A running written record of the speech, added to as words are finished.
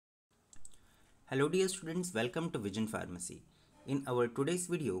Hello dear students, welcome to Vision Pharmacy. In our today's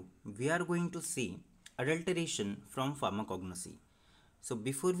video, we are going to see adulteration from pharmacognosy. So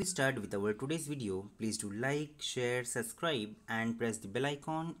before we start with our today's video, please do like, share, subscribe and press the bell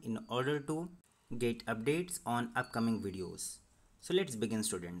icon in order to get updates on upcoming videos. So let's begin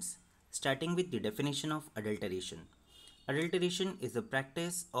students, starting with the definition of adulteration. Adulteration is the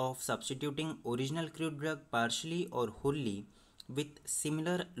practice of substituting original crude drug partially or wholly with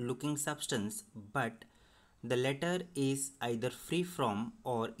similar looking substance, but the latter is either free from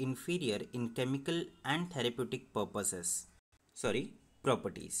or inferior in chemical and therapeutic properties.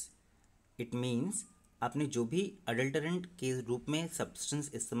 It means आपने जो भी अडल्टरेंट के रूप में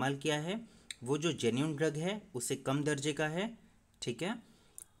substance इस्तेमाल किया है वो जो जेन्युइन ड्रग है उससे कम दर्जे का है, ठीक है।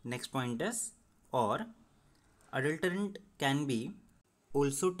 नेक्स्ट पॉइंट इज और adulterant can be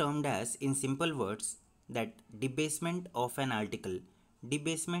also termed as in simple words that debasement of an article.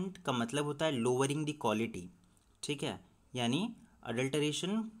 Debasement का मतलब होता है lowering the quality, ठीक है। यानी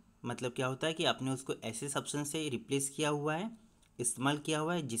adulteration मतलब क्या होता है कि आपने उसको ऐसे सब्सटेंस से रिप्लेस किया हुआ है, इस्तेमाल किया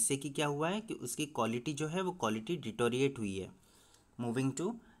हुआ है, जिससे कि क्या हुआ है कि उसकी क्वालिटी जो है वो क्वालिटी डिटोरिएट हुई है। Moving to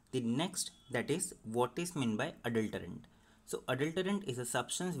the next, that is what is mean by अडल्टरेंट। So adulterant is a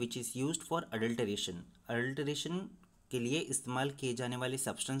substance which is used for adulteration. Adulteration के लिए इस्तेमाल किए जाने वाले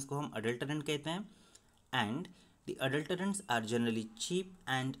substance को हम adulterant कहते हैं and the adulterants are generally cheap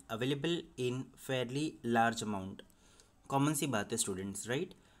and available in fairly large amount. Common सी बात है students,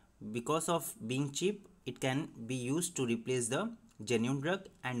 right? Because of being cheap, it can be used to replace the genuine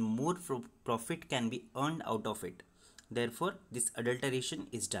drug and more profit can be earned out of it. Therefore, this adulteration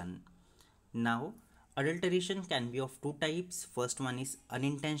is done. Now, adulteration can be of two types. First one is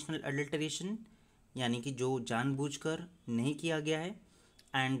unintentional adulteration, यानी कि जो जानबूझकर नहीं किया गया है,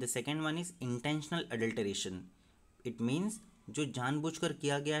 and the second one is intentional adulteration. It means जो जानबूझकर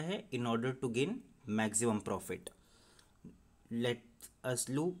किया गया है in order to gain maximum profit. Let us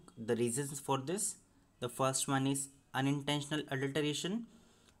look the reasons for this. The first one is unintentional adulteration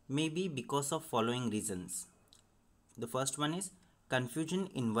may be because of following reasons. The first one is confusion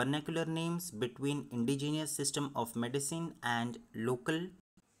in vernacular names between indigenous system of medicine and local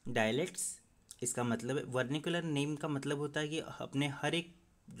dialects. इसका मतलब है vernacular name का मतलब होता है कि अपने हर एक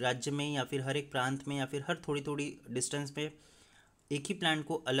राज्य में या फिर हर एक प्रांत में या फिर हर थोड़ी थोड़ी डिस्टेंस पे एक ही प्लांट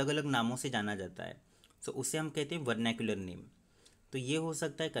को अलग अलग नामों से जाना जाता है, सो उसे हम कहते हैं वर्नैकुलर नेम। तो ये हो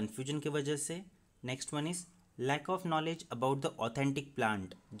सकता है कन्फ्यूजन की वजह से। Next one is lack of knowledge about the authentic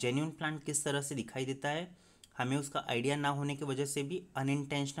plant. Genuine plant किस तरह से दिखाई देता है हमें उसका आइडिया ना होने की वजह से भी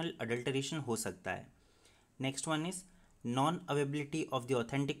अनइंटेंशनल अडल्टरेशन हो सकता है। Next one is non availability of the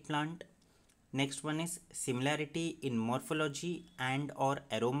authentic plant. Next one is similarity in morphology and और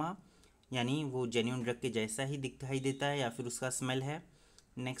एरोमा, यानी वो जेन्युइन ड्रग के जैसा ही दिखाई देता है या फिर उसका स्मेल है।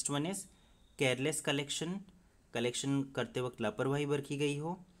 Next one is careless collection करते वक्त लापरवाही बरती गई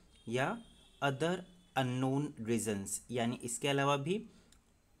हो, या अदर अननोन रीजंस, यानी इसके अलावा भी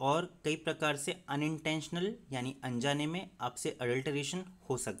और कई प्रकार से अनइंटेंशनल यानी अनजाने में आपसे अडल्टरेशन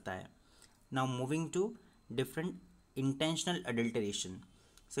हो सकता है। Now moving to different intentional adulteration.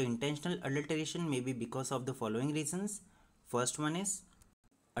 So intentional adulteration may be because of the following reasons. First one is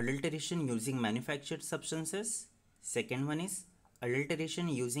adulteration using manufactured substances. Second one is adulteration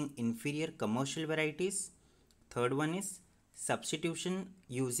using inferior commercial varieties. Third one is substitution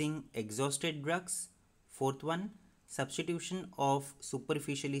using exhausted drugs. Fourth one, substitution of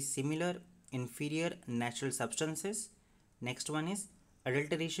superficially similar inferior natural substances. Next one is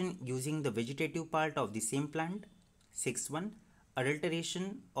adulteration using the vegetative part of the same plant. Sixth one, addition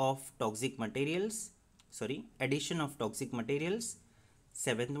of toxic materials.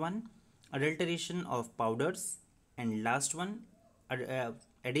 Seventh one, adulteration of powders. And last one,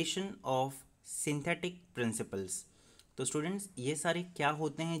 addition of synthetic principles. तो students ये सारे क्या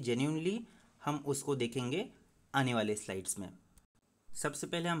होते हैं genuinely हम उसको देखेंगे आने वाले स्लाइड्स में। सबसे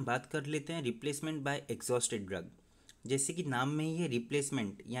पहले हम बात कर लेते हैं रिप्लेसमेंट बाय एग्जॉस्टेड ड्रग। जैसे कि नाम में ही है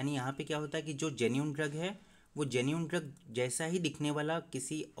रिप्लेसमेंट, यानी यहाँ पे क्या होता है कि जो जेन्युइन ड्रग है वो जेन्युइन ड्रग जैसा ही दिखने वाला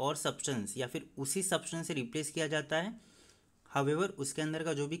किसी और सब्सटेंस या फिर उसी सब्सटेंस से रिप्लेस किया जाता है। हावेवर उसके अंदर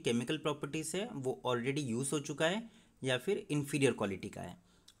का जो भी केमिकल प्रॉपर्टीज़ है वो ऑलरेडी यूज़ हो चुका है या फिर इन्फीरियर क्वालिटी का है।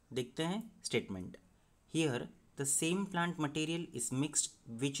 देखते हैं statement. Here the same plant material is mixed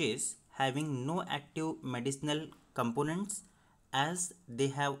which is having no active medicinal components as they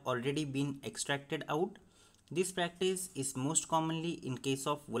have already been extracted out. This practice is most commonly in case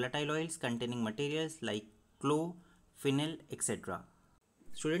of volatile oils containing materials like clove, phenyl, etc.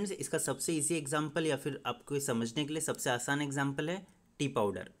 Students इसका सबसे easy example या फिर आपको समझने के लिए सबसे आसान एग्जांपल है टी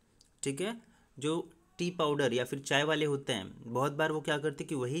पाउडर, ठीक है। जो टी पाउडर या फिर चाय वाले होते हैं, बहुत बार वो क्या करते हैं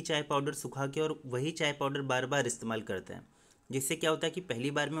कि वही चाय पाउडर सुखा के और वही चाय पाउडर बार बार इस्तेमाल करते हैं, जिससे क्या होता है कि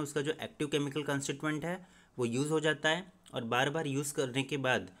पहली बार में उसका जो एक्टिव केमिकल कंस्टिट्यूएंट है वो यूज़ हो जाता है, और बार बार यूज़ करने के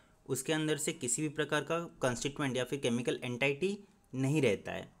बाद उसके अंदर से किसी भी प्रकार का कंस्टिट्यूएंट या फिर केमिकल एंटाइटी नहीं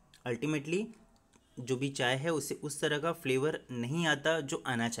रहता है। अल्टीमेटली जो भी चाय है उससे उस तरह का फ्लेवर नहीं आता जो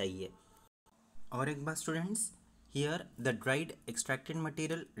आना चाहिए। और एक बात students, here the dried extracted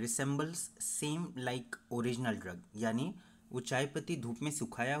material resembles same like original drug, यानी वो चाय पत्ती धूप में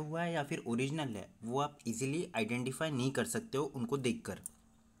सुखाया हुआ है या फिर ओरिजिनल है वो आप इजीली आइडेंटिफाई नहीं कर सकते हो उनको देखकर।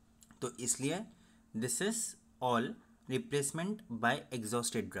 तो इसलिए this is all replacement bye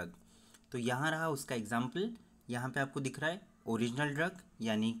exhausted drug. तो यहाँ रहा उसका एग्जाम्पल, यहाँ पे आपको दिख रहा है ओरिजिनल ड्रग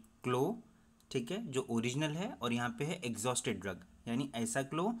यानी क्लो, ठीक है, जो ओरिजिनल है, और यहाँ पे है एग्जॉस्टेड ड्रग यानी ऐसा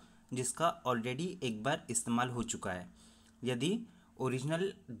क्लो जिसका ऑलरेडी एक बार इस्तेमाल हो चुका है। यदि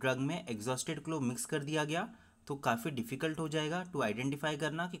ओरिजिनल ड्रग में एग्जॉस्टेड क्लो मिक्स कर दिया गया तो काफ़ी डिफ़िकल्ट हो जाएगा टू आइडेंटिफाई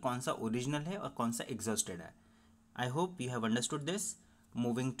करना कि कौन सा ओरिजिनल है और कौन सा एग्जॉस्टेड है। I hope you have understood this.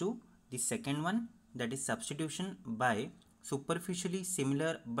 Moving to the second one, that is substitution bye superficially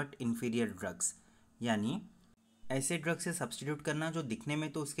similar but inferior drugs, यानी ऐसे ड्रग से सब्स्टिट्यूट करना जो दिखने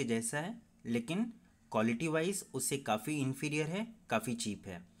में तो उसके जैसा है लेकिन क्वालिटी वाइज उससे काफ़ी इन्फीरियर है, काफ़ी चीप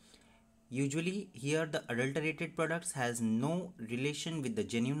है। Usually here the adulterated products has no relation with the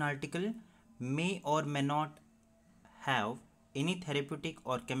genuine article, मे और may not have any therapeutic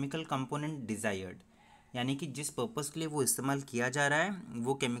और केमिकल कंपोनेंट डिज़ायर्ड, यानी कि जिस पर्पज़ के लिए वो इस्तेमाल किया जा रहा है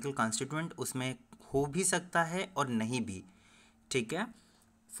वो केमिकल कॉन्स्टिट्यूएंट उसमें हो भी सकता है और नहीं भी, ठीक है।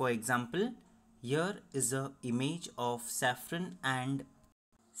 For example, here is a image of saffron and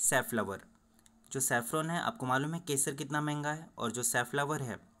सैफलावर। जो सैफरन है आपको मालूम है केसर कितना महंगा है, और जो सैफलावर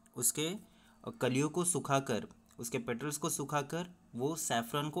है उसके कलियों को सुखाकर, उसके पेटल्स को सुखाकर वो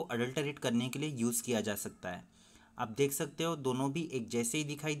सैफरन को अडल्टरेट करने के लिए यूज़ किया जा सकता है। आप देख सकते हो दोनों भी एक जैसे ही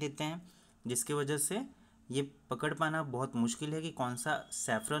दिखाई देते हैं, जिसकी वजह से ये पकड़ पाना बहुत मुश्किल है कि कौन सा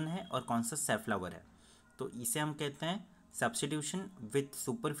सैफरन है और कौन सा सैफलावर है। तो इसे हम कहते हैं substitution with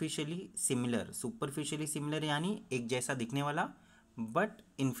superficially similar. Superficially similar यानी एक जैसा दिखने वाला but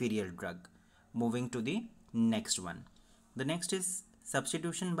inferior drug. Moving to the next one. The next is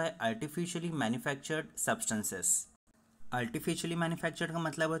substitution by artificially manufactured substances. Artificially manufactured का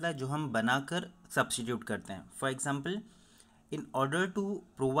मतलब होता है जो हम बनाकर substitute करते हैं। For example, in order to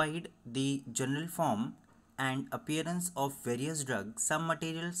provide the general form and appearance of various drugs, some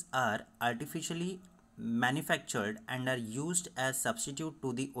materials are artificially manufactured and are used as substitute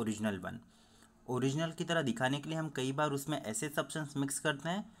to the original one. Original की तरह दिखाने के लिए हम कई बार उसमें ऐसे सब्सटेंस मिक्स करते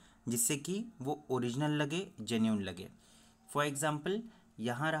हैं जिससे कि वो ओरिजिनल लगे, जेन्यून लगे। फॉर एग्जाम्पल,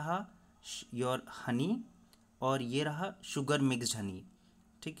 यहाँ रहा योर हनी और ये रहा शुगर मिक्सड हनी,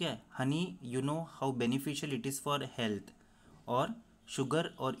 ठीक है। Honey you know how beneficial it is for health, और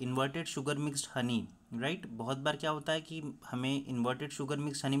शुगर और inverted sugar mixed Honey, right. बहुत बार क्या होता है कि हमें इन्वर्टेड शुगर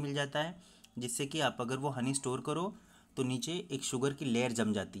मिक्सड हनी मिल जाता है जिससे कि आप अगर वो हनी स्टोर करो तो नीचे एक शुगर की लेयर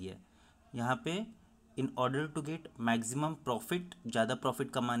जम जाती है। यहाँ पे in order to get maximum profit, ज़्यादा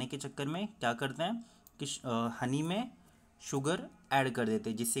प्रॉफिट कमाने के चक्कर में क्या करते हैं कि हनी में शुगर ऐड कर देते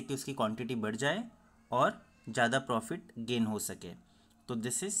हैं जिससे कि उसकी क्वांटिटी बढ़ जाए और ज़्यादा प्रॉफिट गेन हो सके। तो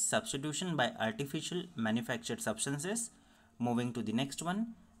this is substitution bye artificial manufactured substances. Moving to the next one,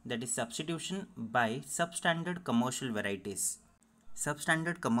 that is substitution bye substandard commercial varieties.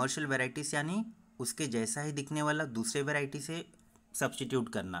 Substandard commercial varieties यानी उसके जैसा ही दिखने वाला दूसरे वेराइटी से सब्स्टिट्यूट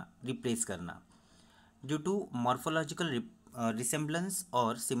करना, रिप्लेस करना। Due to morphological resemblance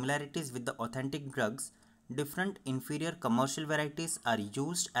or similarities with the authentic drugs, different inferior commercial varieties are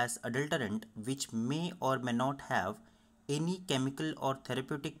used as adulterant which may or may not have any chemical or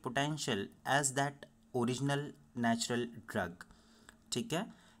therapeutic potential as that original natural drug, ठीक है।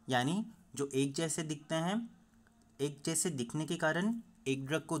 यानी जो एक जैसे दिखते हैं, एक जैसे दिखने के कारण एक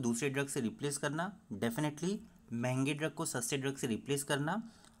ड्रग को दूसरे ड्रग से रिप्लेस करना, डेफिनेटली महंगे ड्रग को सस्ते ड्रग से रिप्लेस करना।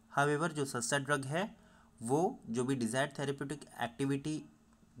 हावेवर जो सस्ता ड्रग है वो जो भी डिज़ायर्ड थेरेप्यूटिक एक्टिविटी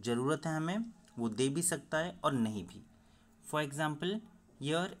ज़रूरत है हमें वो दे भी सकता है और नहीं भी। For example,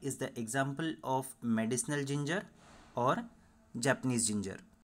 here is the example of medicinal ginger और जापानीज़ जिंजर।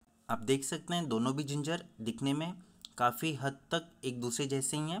 आप देख सकते हैं दोनों भी जिंजर दिखने में काफ़ी हद तक एक दूसरे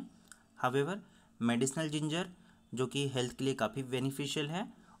जैसे ही हैं। हावेवर मेडिसिनल जिंजर जो कि हेल्थ के लिए काफ़ी बेनिफिशियल है,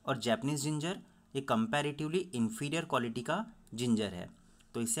 और जापानीज़ जिंजर ये कंपैरेटिवली इन्फीरियर क्वालिटी का जिंजर है।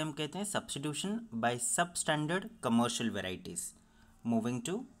 तो इसे हम कहते हैं सब्स्टिट्यूशन बाय सब standard commercial varieties. Moving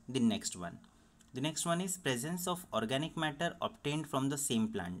to the next one. The next one is presence of organic matter obtained from the same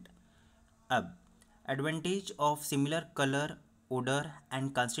plant. अब advantage of similar colour, odor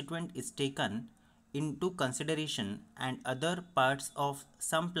and constituent is taken into consideration and other parts of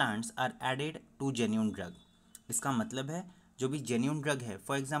some plants are added to genuine drug। इसका मतलब है जो भी genuine drug है,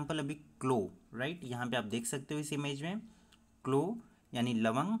 for example अभी क्लो, right, यहाँ पे आप देख सकते हो इस इमेज में क्लो यानी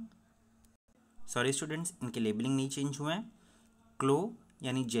लवंग, सॉरी स्टूडेंट्स इनके लेबलिंग नहीं चेंज हुए हैं। क्लो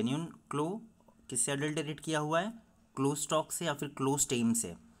यानी जेन्यून क्लो किससे अडल्टरेट किया हुआ है, क्लो स्टॉक से या फिर क्लो स्टेम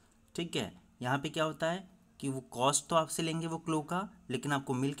से, ठीक है। यहाँ पे क्या होता है कि वो कॉस्ट तो आपसे लेंगे वो क्लो का, लेकिन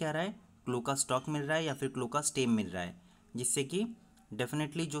आपको मिल क्या रहा है, क्लो का स्टॉक मिल रहा है या फिर क्लो का स्टेम मिल रहा है, जिससे कि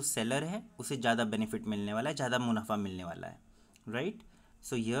डेफिनेटली जो सेलर है उसे ज़्यादा बेनिफिट मिलने वाला है, ज़्यादा मुनाफा मिलने वाला है, right.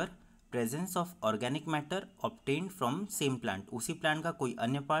 So here presence of organic matter obtained from same plant, उसी प्लांट का कोई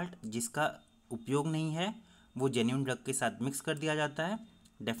अन्य पार्ट जिसका उपयोग नहीं है वो जेन्यून ड्रग के साथ मिक्स कर दिया जाता है,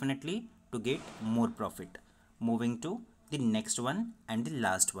 definitely to get more profit. Moving to the next one and the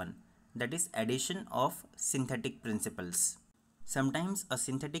last one, that is addition of synthetic principles. Sometimes a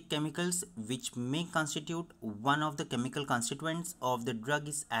synthetic chemicals which may constitute one of the chemical constituents of the drug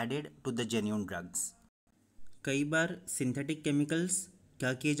is added to the genuine drugs. कई बार synthetic chemicals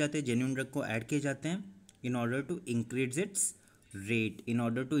क्या किए जाते हैं, genuine drug को add किए जाते हैं in order to increase its rate, in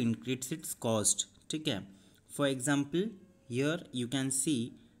order to increase its cost, ठीक है। For example here you can see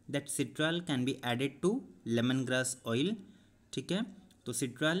that citral can be added to lemon grass oil, ठीक है। तो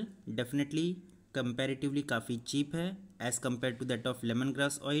सिट्रल डेफिनेटली कंपैरेटिवली काफ़ी cheap है as compare to that of lemon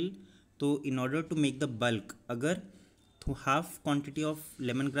grass oil. तो in order to make the bulk, अगर तो half quantity of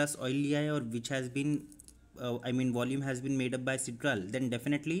lemon grass oil लिया है और which has been I mean volume has been made up by citral, then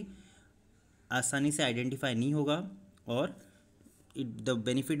definitely आसानी से identify नहीं होगा और the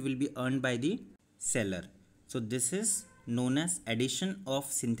benefit will be earn by the seller. So this is known as addition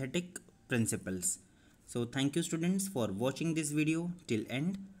of synthetic principles. So thank you students for watching this video till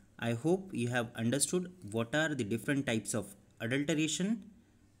end. I hope you have understood what are the different types of adulteration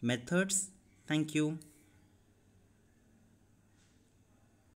methods. Thank you.